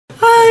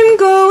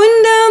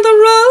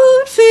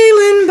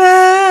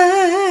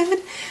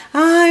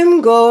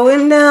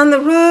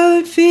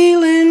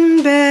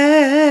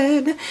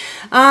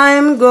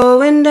I'm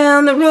going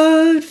down the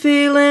road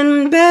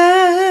feeling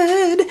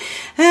bad,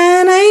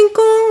 and I ain't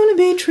gonna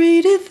be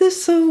treated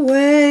this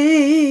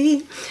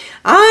way.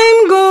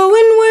 I'm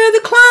going where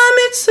the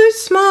climate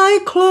suits my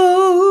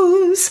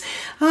clothes.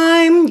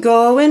 I'm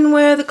going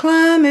where the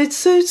climate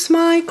suits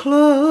my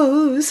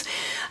clothes.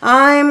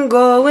 I'm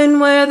going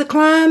where the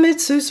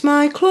climate suits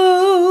my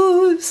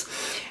clothes.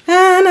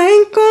 And I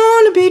ain't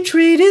gonna be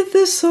treated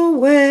this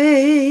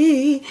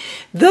way.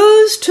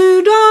 Those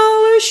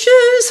 $2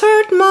 shoes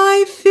hurt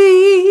my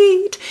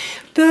feet.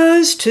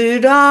 Those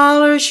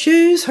 $2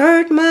 shoes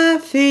hurt my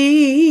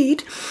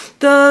feet.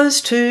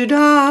 Those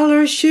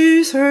 $2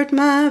 shoes hurt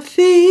my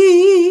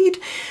feet.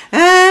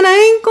 And I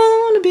ain't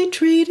gonna be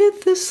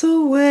treated this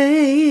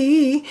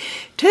way.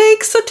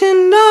 Takes a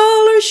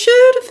 $10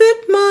 shoe to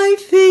fit my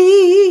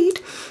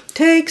feet.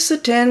 Takes a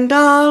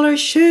 $10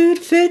 shoe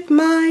to fit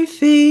my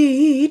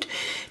feet.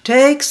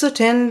 Takes a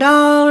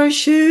 $10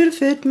 shoe to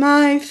fit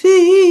my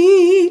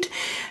feet.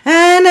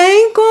 And I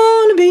ain't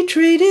gonna be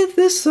treated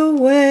this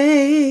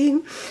way.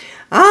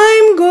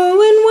 I'm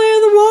going where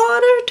the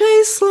water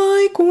tastes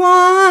like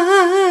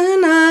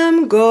wine.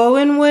 I'm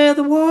going where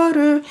the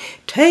water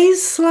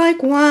tastes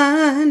like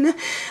wine.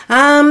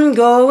 I'm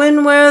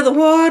going where the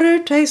water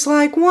tastes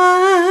like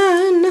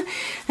wine.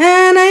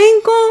 And I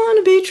ain't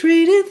gonna be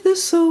treated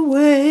this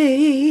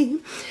way.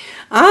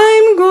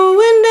 I'm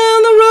going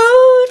down the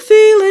road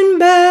feeling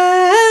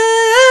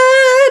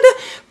bad.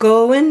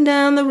 Going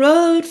down the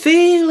road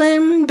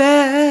feeling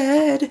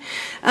bad.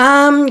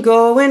 I'm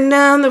going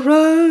down the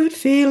road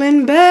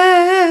feeling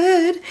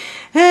bad,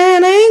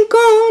 and I ain't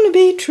gonna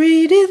be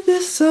treated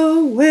this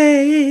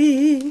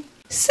way.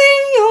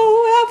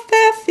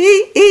 C-O-F-F-E-E,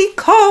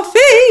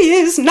 coffee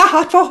is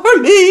not for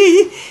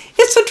me.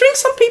 It's a drink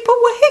some people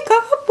wake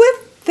up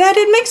with. That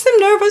it makes them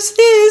nervous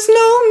is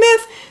no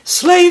myth.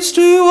 Slaves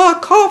to a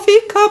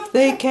coffee cup,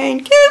 they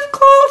can't give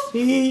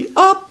coffee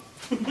up.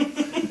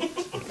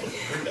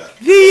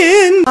 The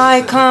end.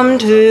 I come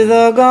to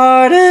the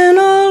garden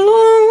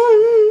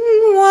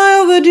alone,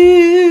 while the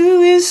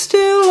dew is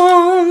still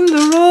on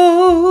the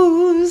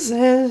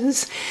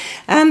roses,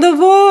 and the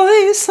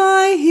voice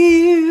I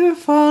hear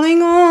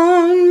falling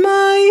on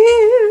my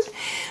ear,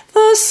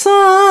 the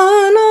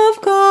Son of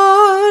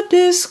God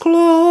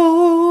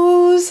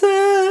discloses.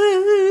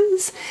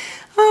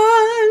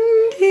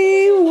 And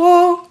he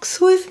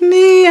walks with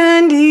me,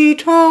 and he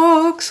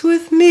talks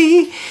with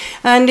me,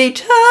 and he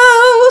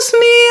tells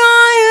me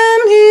I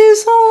am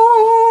his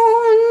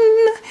own,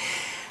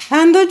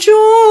 and the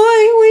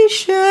joy we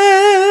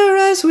share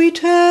as we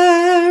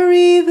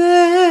tarry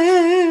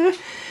there,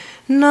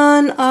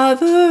 none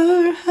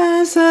other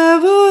has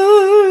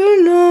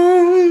ever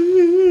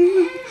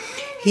known.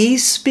 He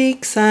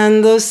speaks,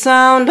 and the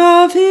sound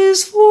of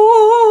his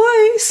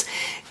voice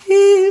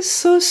is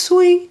so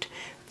sweet,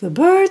 the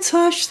birds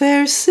hush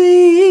their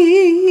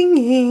singing,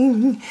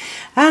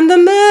 and the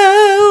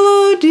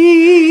melody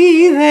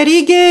that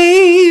he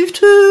gave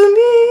to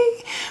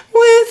me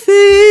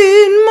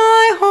within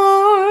my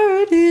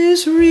heart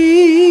is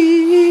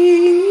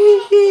ringing.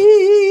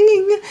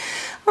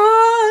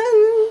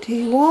 And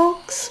he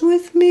walks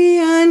with me,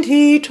 and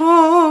he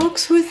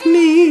talks with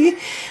me,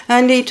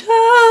 and he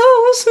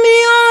tells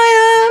me I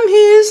am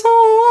his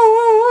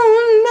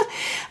own,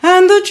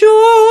 and the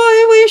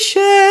joy we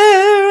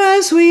share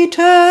as we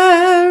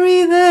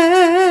tarry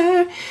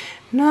there,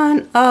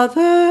 none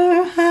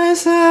other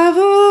has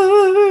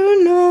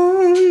ever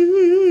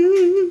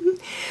known.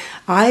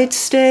 I'd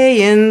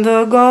stay in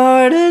the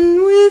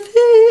garden with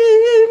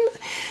him,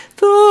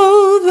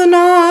 though the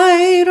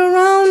night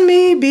around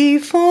me be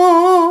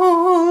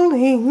falling,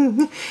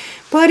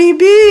 but he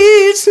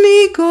bids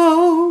me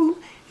go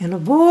in a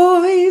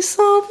voice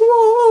of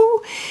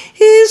woe.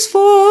 His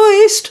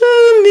voice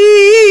to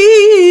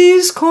me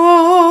is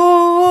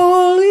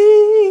calling,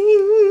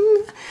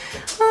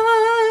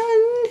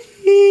 and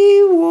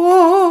he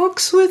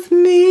walks with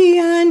me,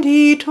 and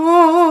he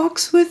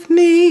talks with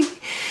me,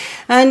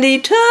 and he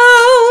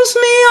tells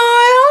me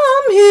I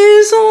am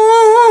his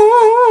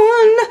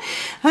own,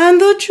 and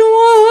the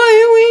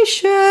joy we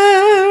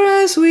share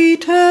as we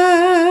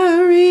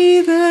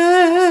tarry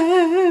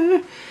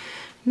there,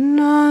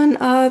 none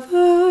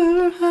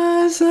other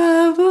has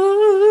ever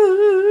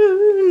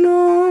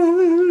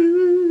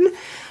known.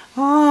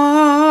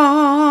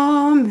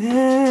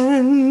 Amen.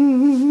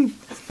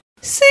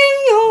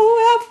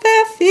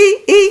 C-O-F-F-E-E,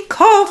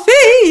 coffee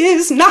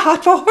is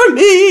not for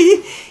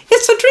me.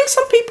 It's a drink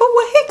some people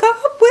wake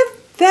up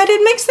with. That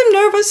it makes them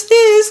nervous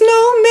is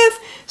no myth.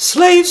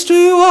 Slaves to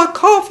a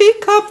coffee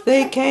cup,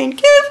 they can't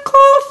give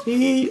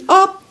coffee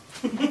up.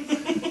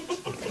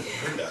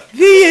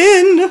 The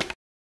end.